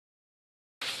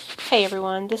Hey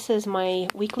everyone, this is my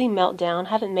weekly meltdown. I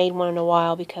haven't made one in a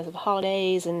while because of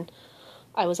holidays and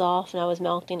I was off and I was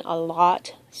melting a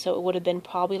lot, so it would have been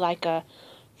probably like a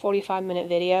 45-minute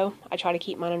video. I try to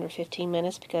keep mine under 15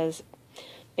 minutes because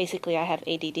basically I have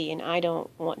ADD and I don't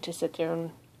want to sit there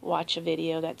and watch a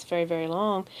video that's very, very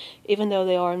long, even though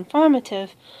they are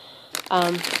informative.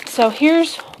 So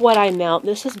here's what I melt.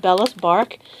 This is Bella's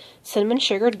Bark Cinnamon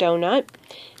Sugar Donut,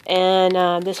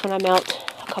 and this one I melt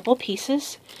a couple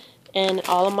pieces in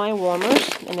all of my warmers,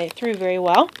 and they threw very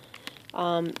well.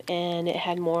 And it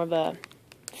had more of a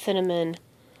cinnamon,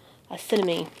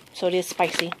 so it is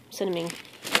spicy,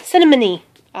 cinnamony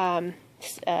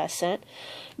scent.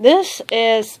 This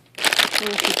is, I don't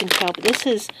know if you can tell, but this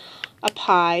is a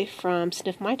pie from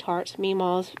Sniff My Tarts,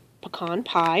 Meemaw's pecan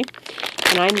pie,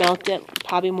 and I melted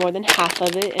probably more than half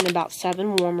of it in about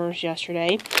 7 warmers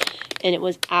yesterday. And it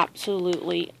was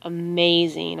absolutely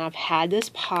amazing. I've had this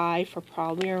pie for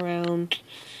probably around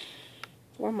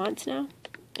 4 months now.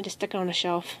 I just stuck it on a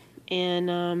shelf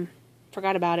and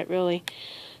forgot about it really.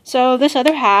 So this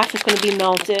other half is going to be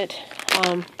melted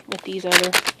with these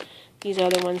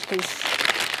other ones because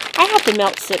I have to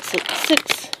melt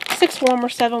six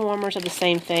warmers, 7 warmers of the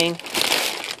same thing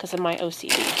because of my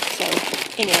OCD.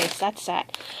 So anyways, that's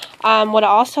that. What I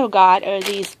also got are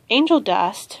these angel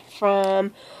dust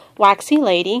from Waxy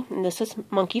Lady, and this is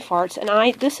Monkey Farts,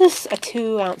 and this is a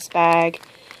 2-ounce bag,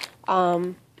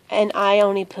 and I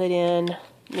only put in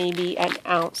maybe an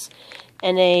ounce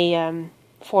in a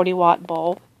 40-watt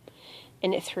bulb,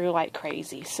 and it threw like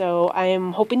crazy. So I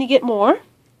am hoping to get more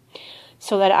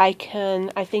so that I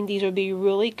think these would be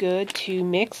really good to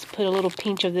mix, put a little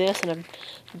pinch of this and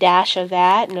a dash of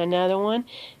that and another one,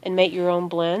 and make your own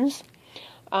blends.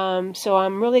 So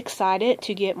I'm really excited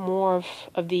to get more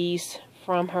of these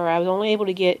from her. I was only able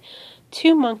to get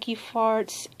 2 Monkey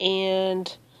Farts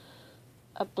and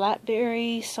a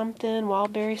blackberry something,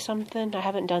 wildberry something. I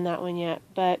haven't done that one yet,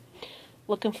 but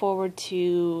looking forward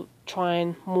to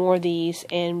trying more of these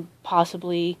and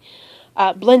possibly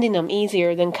blending them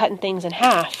easier than cutting things in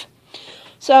half.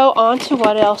 So on to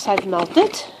what else I've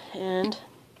melted, and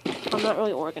I'm not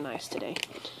really organized today.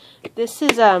 This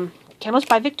is Candles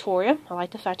by Victoria. I like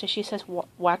the fact that she says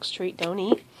wax treat, don't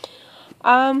eat.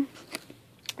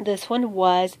 This one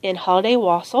was in Holiday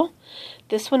Wassail.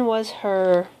 This one was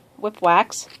her whip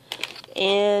wax.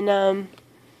 And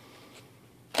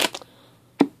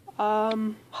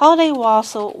Holiday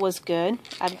Wassail was good.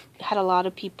 I've had a lot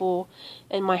of people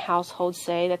in my household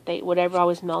say that whatever I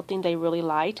was melting, they really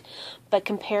liked. But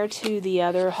compared to the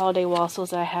other Holiday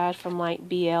Wassails I had from like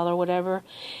BL or whatever,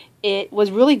 it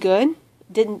was really good.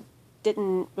 Didn't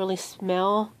really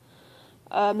smell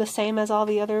the same as all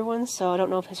the other ones, so I don't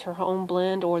know if it's her own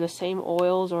blend or the same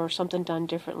oils or something done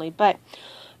differently, but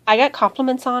I got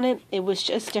compliments on it. It was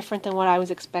just different than what I was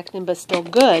expecting, but still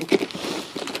good.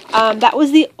 That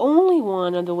was the only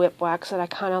one of the whip wax that I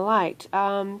kind of liked.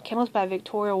 Candles by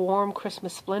Victoria Warm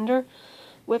Christmas Splendor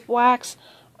whip wax.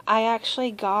 I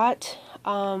actually got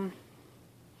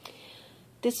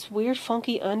this weird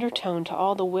funky undertone to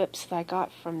all the whips that I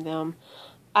got from them.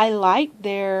 I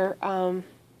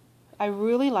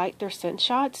really like their scent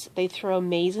shots. They throw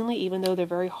amazingly, even though they're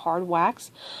very hard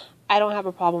wax. I don't have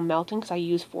a problem melting because I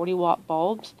use 40-watt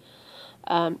bulbs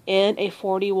in a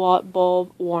 40-watt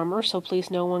bulb warmer. So please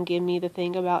no one give me the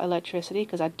thing about electricity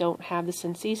because I don't have the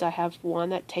Sensi's. I have one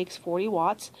that takes 40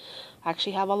 watts. I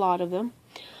actually have a lot of them.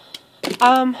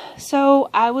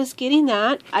 So I was getting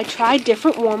that. I tried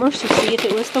different warmers to see if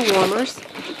it was the warmers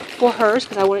for hers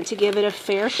because I wanted to give it a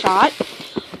fair shot.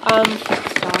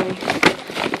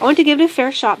 I wanted to give it a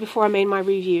fair shot before I made my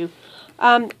review.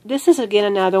 This is again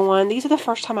another one. These are the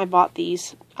first time I bought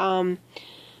these.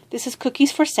 This is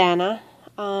Cookies for Santa,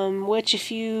 which if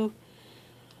you,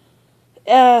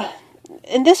 and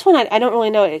this one I don't really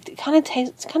know. It kind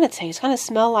of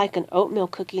smell like an oatmeal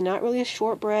cookie. Not really a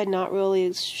shortbread, not really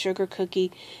a sugar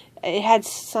cookie. It had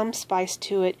some spice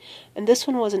to it, and this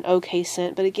one was an okay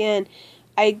scent. But again,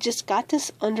 I just got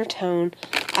this undertone.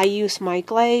 I used my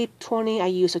Glade 20, I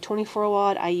used a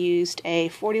 24-watt, I used a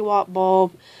 40-watt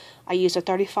bulb, I used a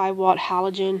 35-watt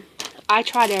halogen. I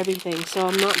tried everything, so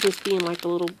I'm not just being like a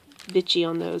little bitchy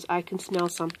on those. I can smell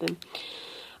something.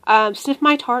 Sniff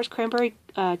My Tarts Cranberry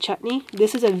Chutney.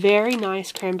 This is a very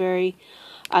nice cranberry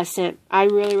scent. I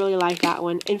really, really like that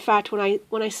one. In fact, when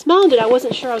I smelled it, I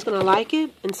wasn't sure I was going to like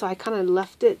it, and so I kind of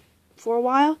left it for a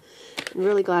while. I'm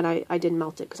really glad I did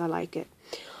melt it because I like it.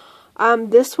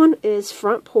 This one is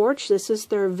Front Porch. This is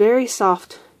their very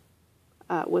soft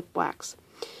whip wax.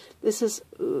 This is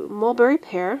Mulberry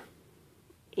Pear,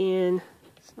 and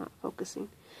it's not focusing.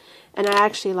 And I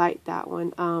actually like that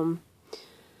one.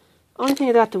 Only thing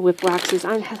about the whip wax is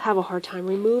I have a hard time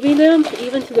removing them,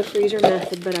 even through the freezer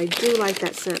method, but I do like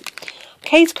that scent.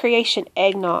 Kay's Creation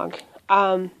Eggnog.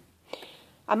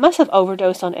 I must have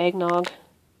overdosed on eggnog,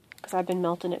 because I've been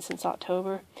melting it since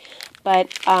October.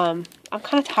 But I'm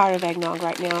kind of tired of eggnog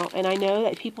right now, and I know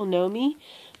that people know me,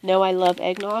 know I love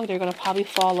eggnog. They're going to probably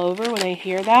fall over when they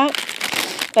hear that.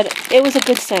 But it was a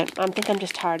good scent. I think I'm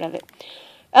just tired of it.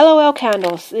 LOL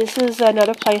Candles. This is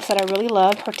another place that I really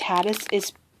love. Her tat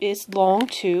is long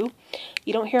too.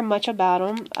 You don't hear much about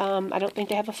them. I don't think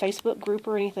they have a Facebook group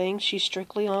or anything. She's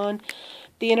strictly on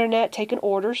the internet taking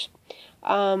orders.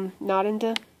 Not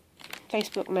into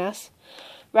Facebook mess.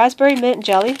 Raspberry mint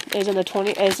jelly is in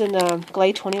the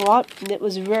Glade 20 watt, and it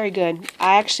was very good.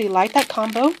 I actually like that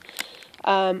combo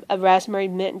of raspberry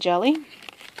mint jelly.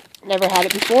 Never had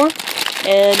it before,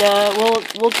 and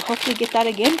we'll hopefully get that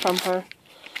again from her.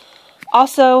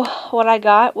 Also, what I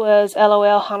got was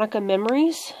LOL Hanukkah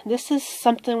Memories. This is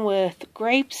something with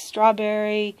grapes,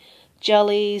 strawberry,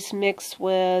 jellies mixed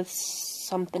with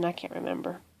something I can't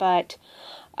remember. But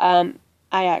I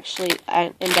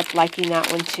end up liking that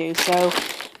one too. So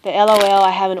the LOL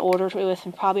I haven't ordered with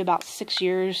in probably about 6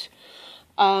 years.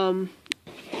 And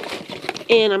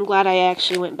I'm glad I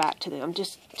actually went back to them.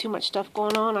 Just too much stuff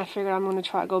going on. I figured I'm going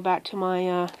to go back to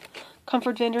my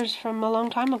comfort vendors from a long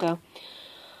time ago.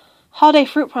 Holiday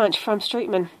Fruit Punch from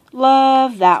Streetman.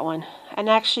 Love that one. And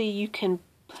actually you can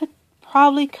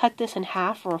probably cut this in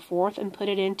half or a fourth and put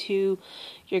it into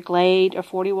your Glade or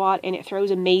 40 watt, and it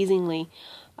throws amazingly.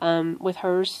 With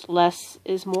hers, less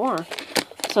is more.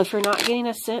 So if you're not getting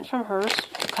a scent from hers,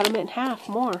 cut them in half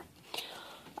more.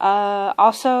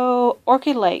 Also,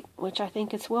 Orchid Lake, which I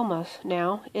think it's Wilma's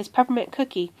now, is peppermint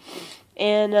cookie.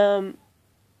 And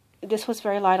this was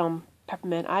very light on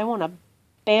peppermint. I want a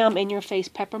bam in your face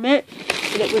peppermint,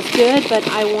 and it was good, but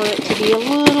I want it to be a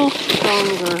little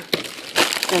stronger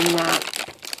than that.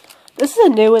 This is a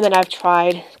new one that I've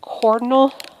tried.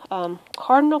 Cardinal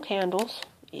Candles.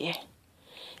 Yeah.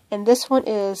 And this one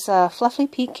is Fluffy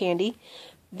Peak Candy.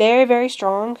 Very, very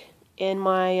strong in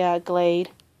my Glade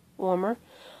warmer.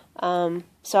 So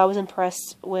I was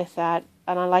impressed with that.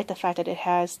 And I like the fact that it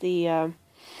has the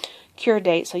cure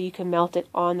date, so you can melt it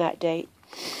on that date.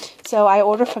 So I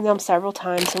ordered from them several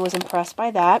times and was impressed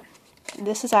by that.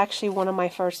 This is actually one of my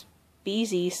first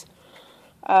Beezy's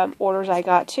orders I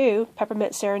got too.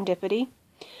 Peppermint Serendipity.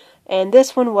 And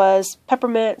this one was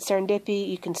Peppermint Serendipity.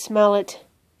 You can smell it.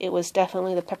 It was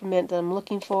definitely the peppermint that I'm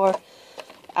looking for.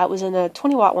 I was in a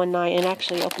 20 watt one night and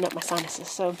actually opened up my sinuses.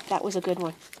 So that was a good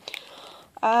one.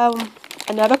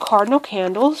 Another Cardinal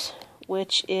Candles,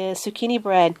 which is zucchini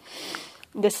bread.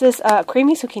 This is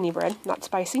creamy zucchini bread, not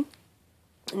spicy.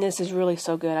 And this is really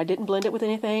so good. I didn't blend it with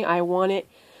anything. I wanted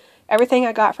everything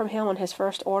I got from him on his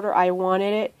first order. I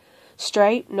wanted it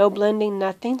straight, no blending,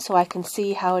 nothing, so I can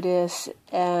see how it is.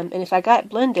 And if I got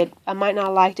blended, I might not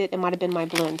have liked it. It might have been my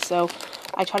blend. So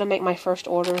I try to make my first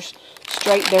orders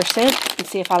straight their scent and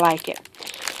see if I like it.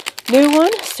 New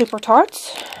one, Super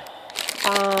Tarts.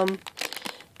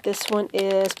 This one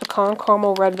is Pecan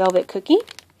Caramel Red Velvet Cookie.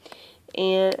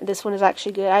 And this one is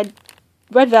actually good.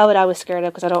 Red Velvet I was scared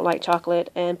of because I don't like chocolate.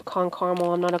 And Pecan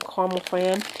Caramel, I'm not a caramel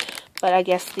fan. But I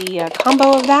guess the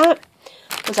combo of that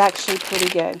was actually pretty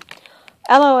good.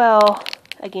 LOL,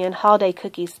 again, Holiday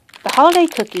Cookies. The Holiday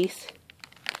Cookies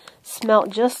smelt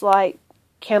just like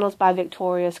Candles by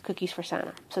Victoria's Cookies for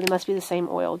Santa. So they must be the same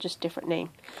oil, just different name.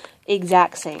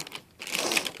 Exact same.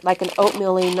 Like an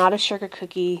oatmeal-y, not a sugar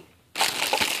cookie.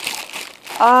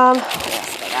 What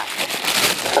else did I got?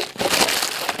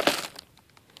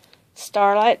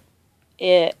 Starlight,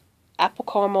 apple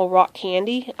caramel rock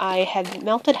candy. I had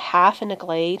melted half in a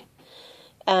Glade.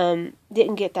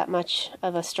 Didn't get that much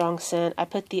of a strong scent. I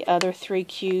put the other 3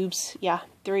 cubes,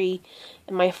 3,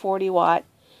 in my 40 watt,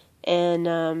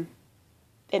 and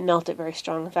it melted very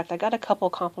strong. In fact, I got a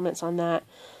couple compliments on that.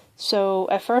 So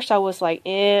at first I was like,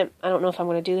 I don't know if I'm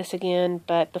going to do this again,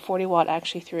 but the 40 watt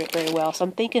actually threw it very well. So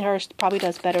I'm thinking hers probably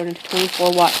does better than a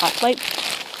 24 watt hot plate,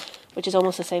 which is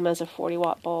almost the same as a 40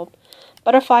 watt bulb.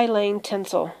 Butterfly Lane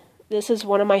Tinsel. This is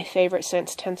one of my favorite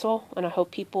scents, tinsel, and I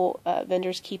hope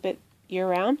vendors keep it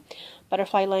year-round.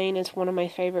 Butterfly Lane is one of my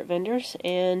favorite vendors,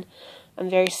 and I'm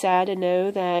very sad to know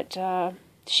that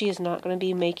she is not going to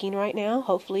be making right now.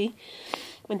 Hopefully,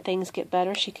 when things get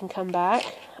better, she can come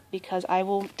back, because I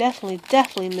will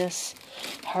definitely miss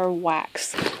her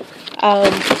wax.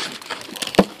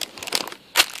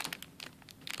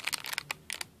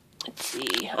 Let's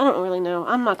see. I don't really know.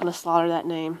 I'm not going to slaughter that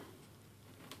name.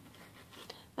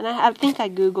 And I think I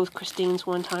Googled Christine's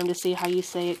one time to see how you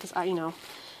say it, because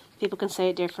people can say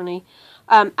it differently.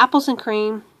 Apples and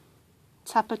Cream.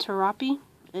 Tapaterapi,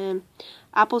 and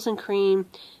apples and cream.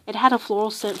 It had a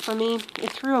floral scent for me.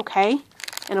 It threw okay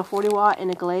in a 40 watt in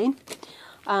a Glade.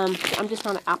 I'm just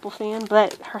not an apple fan,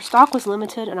 but her stock was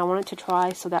limited and I wanted to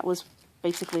try, so that was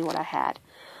basically what I had.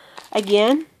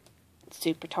 Again,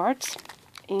 Super Tarts,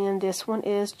 and this one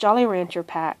is Jolly Rancher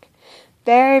pack.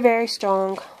 Very, very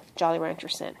strong Jolly Rancher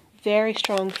scent. Very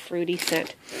strong fruity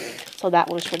scent. So that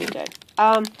one was pretty good.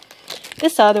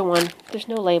 This other one, there's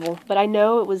no label, but I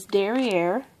know it was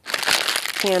Derriere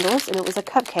candles, and it was a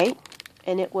cupcake,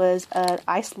 and it was an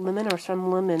iced lemon or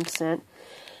some lemon scent.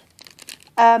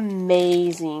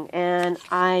 Amazing, and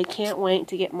I can't wait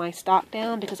to get my stock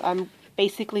down because I'm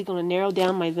basically going to narrow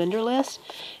down my vendor list,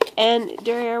 and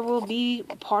Derriere will be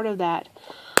part of that.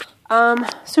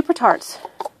 Super Tarts,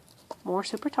 more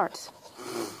Super Tarts,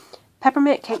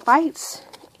 peppermint cake bites,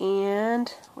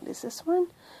 and what is this one?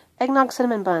 Eggnog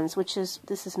cinnamon buns,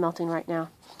 this is melting right now.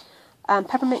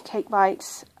 Peppermint cake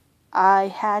bites. I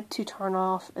had to turn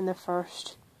off in the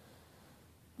first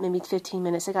maybe 15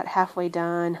 minutes. It got halfway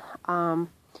done.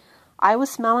 I was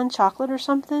smelling chocolate or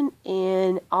something,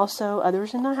 and also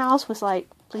others in the house was like,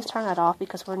 please turn that off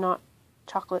because we're not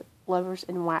chocolate lovers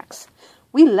in wax.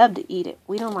 We love to eat it.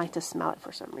 We don't like to smell it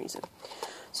for some reason.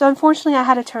 So unfortunately I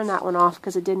had to turn that one off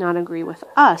because it did not agree with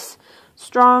us.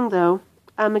 Strong though.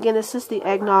 Again, this is the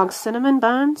eggnog cinnamon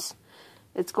buns.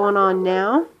 It's going on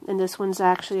now, and this one's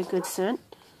actually a good scent.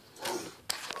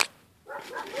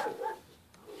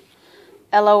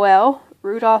 LOL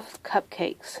Rudolph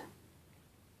cupcakes.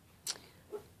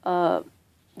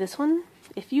 This one,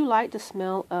 if you like the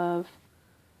smell of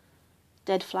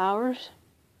dead flowers,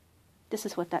 this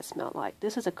is what that smelled like.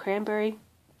 This is a cranberry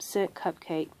scent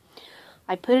cupcake.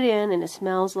 I put it in and it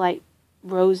smells like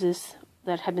roses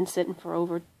that have been sitting for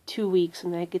over 2 weeks,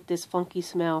 and they get this funky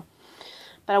smell.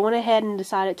 But I went ahead and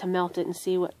decided to melt it and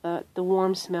see what the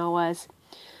warm smell was.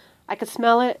 I could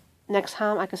smell it. Next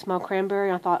time I could smell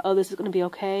cranberry. I thought, oh, this is going to be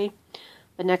okay.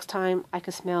 The next time I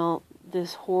could smell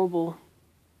this horrible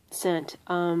scent.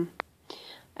 And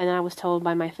I was told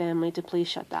by my family to please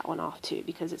shut that one off too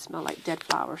because it smelled like dead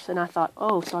flowers. And I thought,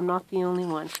 oh, so I'm not the only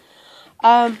one.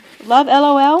 Love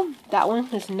LOL. That one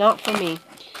is not for me.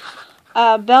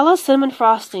 Bella Cinnamon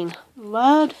Frosting.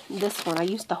 Loved this one. I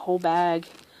used the whole bag.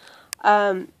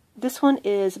 This one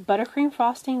is buttercream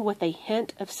frosting with a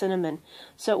hint of cinnamon.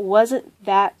 So it wasn't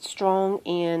that strong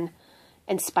and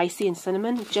spicy and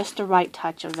cinnamon. Just the right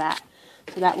touch of that.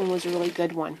 So that one was a really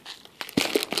good one.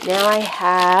 Now I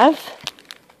have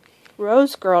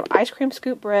Rose Girl Ice Cream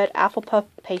Scoop Bread Apple Puff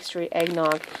Pastry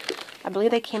Eggnog. I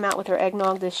believe they came out with their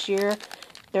eggnog this year.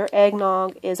 Their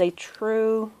eggnog is a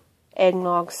true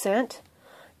eggnog scent.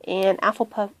 And Apple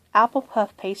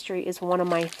Puff Pastry is one of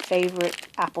my favorite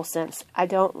apple scents. I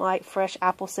don't like fresh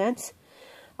apple scents.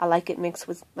 I like it mixed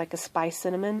with like a spice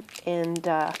cinnamon. And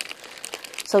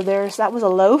so that was a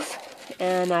loaf,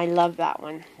 and I love that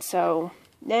one. So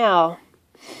now,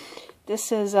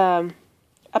 this is Up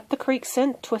the Creek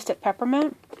Scent Twisted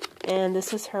Peppermint. And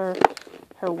this is her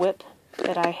whip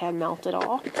that I had melted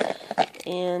all.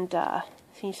 And can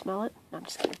you smell it? No, I'm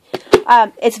just kidding.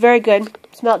 It's very good.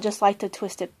 It smelled just like the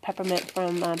Twisted Peppermint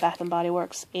from Bath & Body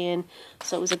Works. And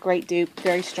so it was a great dupe.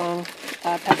 Very strong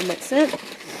peppermint scent.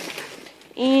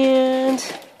 And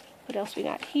what else we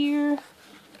got here?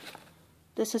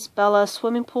 This is Bella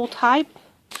Swimming Pool Type.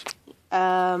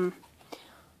 I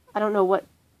don't know what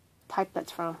type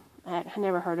that's from. I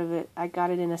never heard of it. I got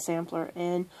it in a sampler.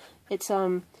 And it's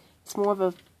more of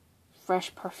a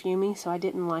fresh perfumey, so I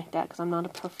didn't like that because I'm not a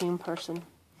perfume person.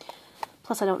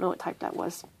 Plus, I don't know what type that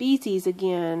was. Beezy's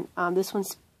again. This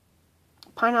one's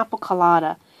Pineapple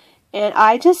Colada. And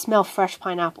I just smell fresh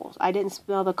pineapples. I didn't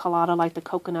smell the colada like the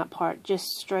coconut part.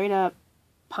 Just straight up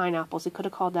pineapples. They could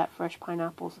have called that fresh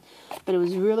pineapples. But it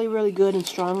was really, really good and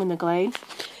strong in the Glade.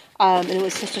 And it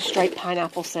was just a straight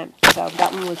pineapple scent. So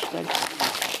that one was good.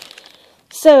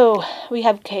 So we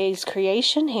have Kay's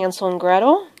Creation, Hansel and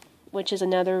Gretel, which is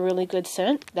another really good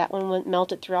scent. That one went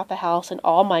melted throughout the house and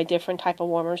all my different type of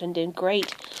warmers and did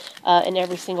great in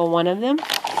every single one of them. Put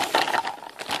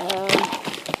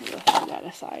that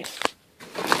aside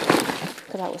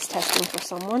because I was testing for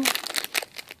someone.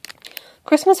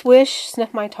 Christmas Wish,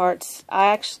 Sniff My Tarts. I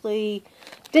actually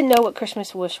didn't know what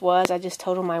Christmas Wish was. I just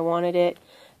told them I wanted it.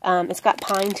 It's got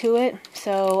pine to it,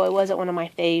 so it wasn't one of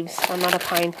my faves. I'm not a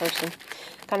pine person.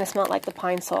 Kind of smelled like the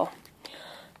pine sol.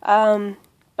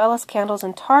 Bella's Candles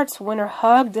and Tarts, Winter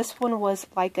Hug. This one was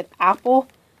like an apple.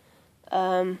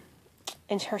 And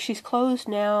she's closed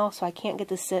now, so I can't get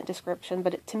the scent description.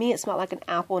 But to me, it smelled like an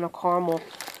apple and a caramel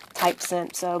type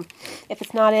scent. So if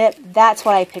it's not it, that's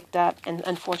what I picked up. And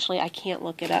unfortunately, I can't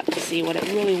look it up to see what it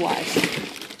really was.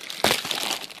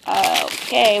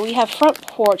 Okay, we have Front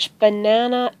Porch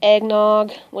Banana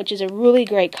Eggnog, which is a really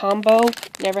great combo.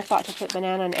 Never thought to put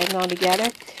banana and eggnog together.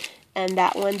 And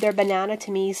that one, their banana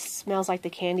to me smells like the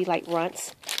candy, like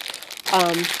Runts.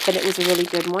 But it was a really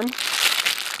good one.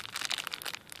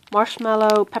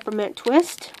 Marshmallow Peppermint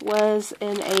Twist was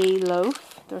in a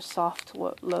loaf. They're soft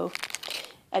loaf.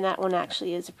 And that one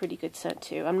actually is a pretty good scent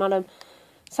too. I'm not a...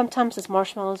 Sometimes this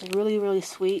marshmallow is really, really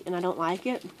sweet and I don't like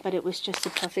it. But it was just a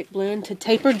perfect blend to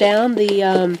taper down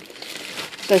the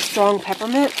strong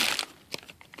peppermint.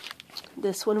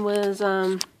 This one was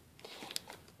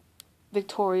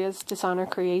Victoria's Designer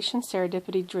Creation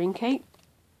Serendipity Dream Cake.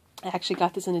 I actually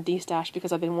got this in a D-stash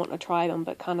because I've been wanting to try them,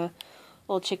 but kind of a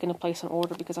little chicken to place an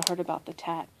order because I heard about the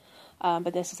tat.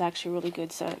 But this is actually a really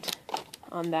good scent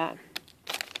on that.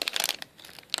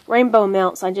 Rainbow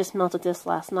Melts. I just melted this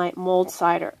last night. Mulled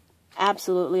cider.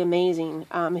 Absolutely amazing.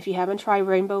 If you haven't tried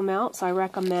Rainbow Melts, I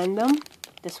recommend them.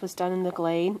 This was done in the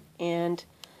Glade, and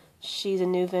she's a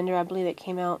new vendor. I believe it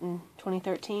came out in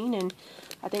 2013, and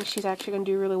I think she's actually going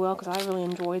to do really well because I really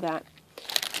enjoy that.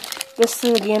 This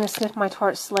is, again, a Sniff My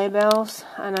Tart Sleigh Bells,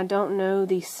 and I don't know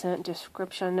the scent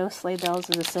description. I know Sleigh Bells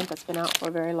is a scent that's been out for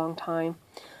a very long time.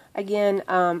 Again,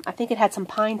 I think it had some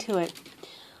pine to it.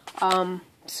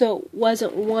 So it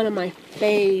wasn't one of my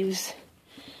faves.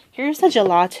 Here's the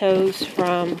gelatos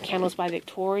from Candles by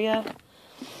Victoria.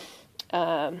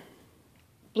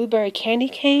 Blueberry Candy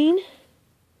Cane.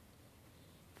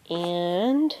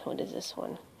 And, what is this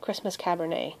one? Christmas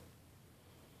Cabernet.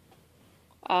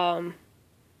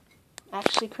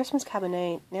 Actually, Christmas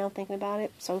Cabernet, now I'm thinking about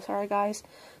it, so sorry guys.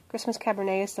 Christmas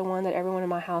Cabernet is the one that everyone in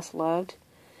my house loved.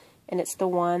 And it's the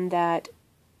one that,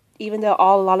 even though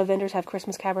a lot of vendors have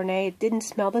Christmas Cabernet, it didn't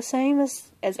smell the same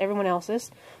as everyone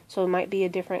else's. So it might be a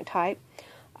different type.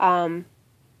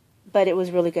 But it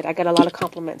was really good. I got a lot of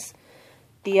compliments.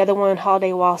 The other one,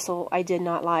 Holiday Wassail, I did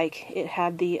not like. It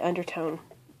had the undertone.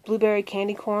 Blueberry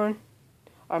Candy Corn.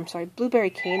 Or, I'm sorry,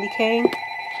 Blueberry Candy Cane.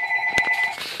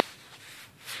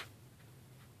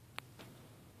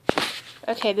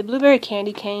 Okay, the Blueberry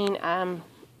Candy Cane,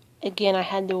 again, I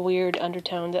had the weird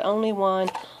undertone. The only one,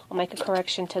 I'll make a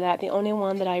correction to that, the only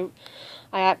one that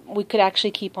we could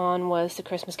actually keep on was the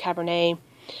Christmas Cabernet.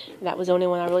 That was the only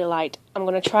one I really liked. I'm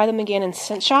going to try them again in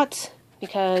scent shots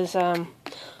because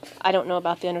I don't know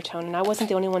about the undertone, and I wasn't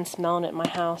the only one smelling it in my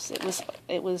house. It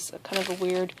was kind of a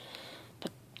weird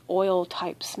oil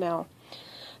type smell.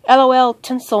 LOL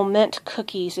Tinsel Mint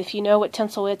Cookies. If you know what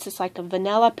tinsel is, it's like a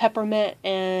vanilla, peppermint,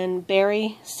 and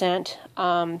berry scent.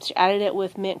 She added it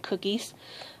with mint cookies,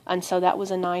 and so that was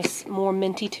a nice, more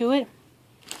minty to it.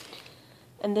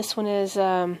 And this one is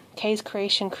Kay's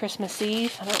Creation Christmas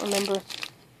Eve. I don't remember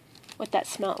what that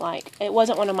smelled like. It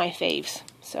wasn't one of my faves,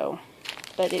 so,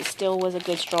 but it still was a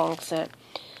good, strong scent.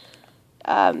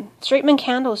 Straightman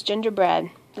Candles Gingerbread.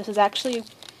 This is actually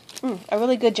a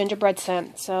really good gingerbread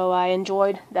scent, so I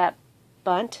enjoyed that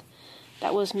bunt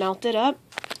that was melted up.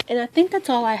 And I think that's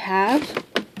all I have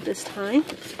this time.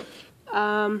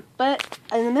 But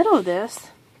in the middle of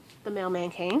this, the mailman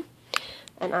came,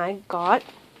 and I got,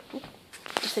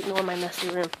 just ignore my messy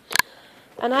room,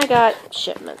 and I got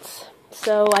shipments.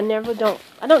 So I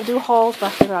don't do hauls, but I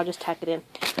figure I'll just tack it in.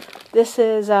 This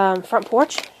is Front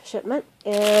Porch shipment,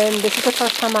 and this is the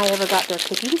first time I ever got their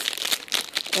cookies.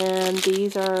 And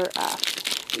these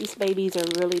babies are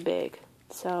really big,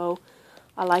 so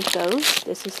I like those.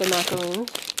 This is the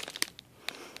macaroons.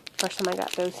 First time I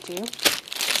got those too,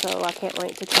 so I can't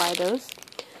wait to try those.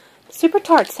 Super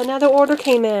Tarts, another order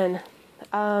came in.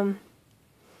 I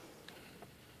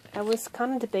was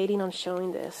kind of debating on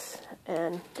showing this,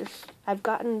 and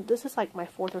this is like my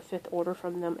 4th or 5th order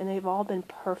from them, and they've all been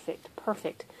perfect.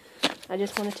 I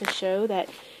just wanted to show that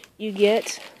you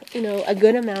get, a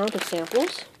good amount of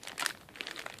samples.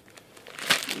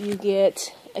 You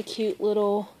get a cute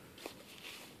little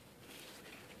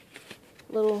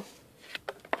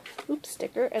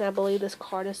sticker, and I believe this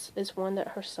card is one that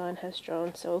her son has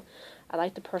drawn, so I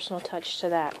like the personal touch to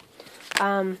that.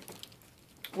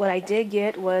 What I did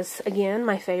get was, again,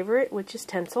 my favorite, which is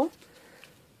tinsel.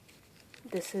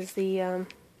 This is the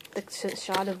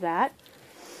shot of that.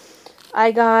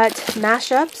 I got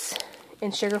mashups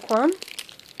in Sugar Plum.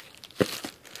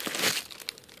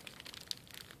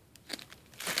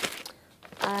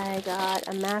 I got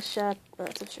a mashup. Oh,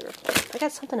 that's a Sugar Plum. I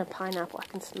got something of pineapple. I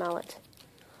can smell it.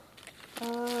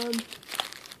 Oh,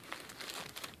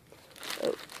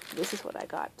 this is what I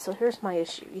got. So here's my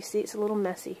issue. You see, it's a little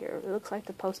messy here. It looks like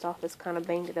the post office kind of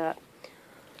banged it up.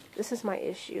 this is my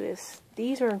issue, is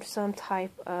these are some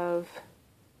type of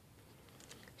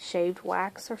shaved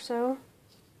wax or so.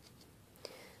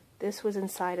 This was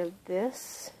inside of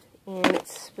this, and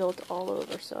it's spilled all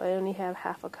over, so I only have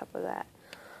half a cup of that.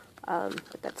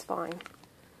 But that's fine.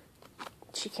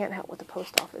 She can't help what the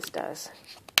post office does.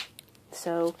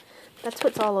 So that's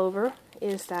what's all over,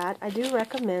 is that. I do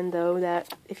recommend, though,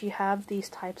 that if you have these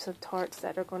types of tarts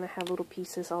that are going to have little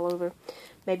pieces all over,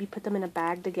 maybe put them in a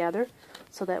bag together,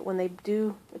 so that when they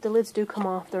do, if the lids do come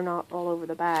off, they're not all over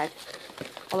the bag,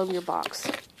 all over your box.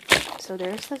 So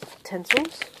there's the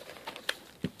utensils.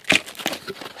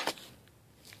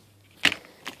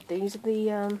 These are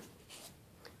the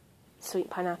sweet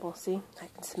pineapple. See? I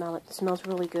can smell it. It smells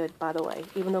really good, by the way.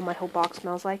 Even though my whole box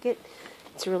smells like it,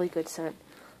 it's a really good scent.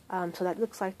 So that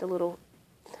looks like the little,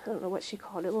 I don't know what she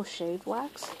called it, little shaved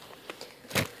wax.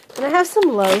 And I have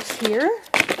some loaves here.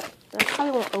 I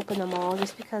probably won't open them all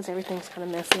just because everything's kind of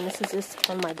messy. And this is just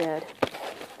on my bed.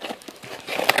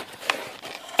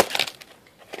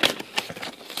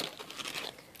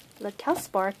 Look how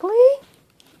sparkly.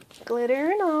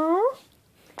 Glitter and all.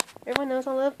 Everyone knows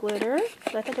I love glitter.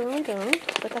 Like I normally don't,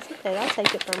 but that's okay. I'll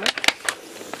take it from her.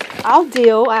 I'll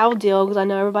deal, because I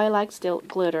know everybody likes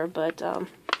glitter, but I'm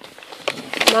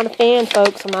not a fan,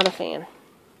 folks. I'm not a fan.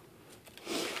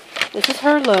 This is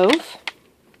her loaf.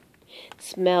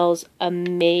 Smells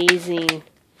amazing.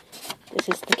 This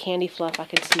is the candy fluff. I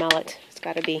can smell it. It's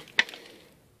got to be.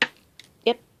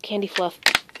 Yep, candy fluff.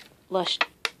 Lush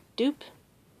dupe.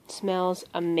 Smells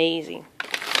amazing.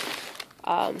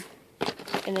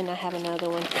 And then I have another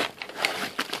one.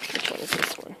 Which one is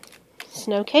this one?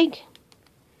 Snow cake.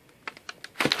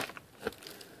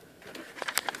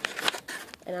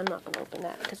 And I'm not going to open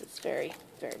that because it's very,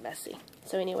 very messy.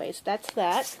 So anyways, that's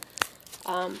that.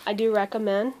 I do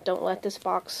recommend, don't let this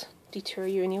box deter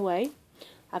you anyway.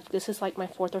 This is like my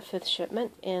 4th or 5th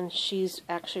shipment, and she's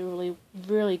actually really,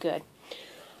 really good.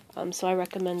 So I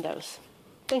recommend those.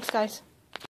 Thanks, guys.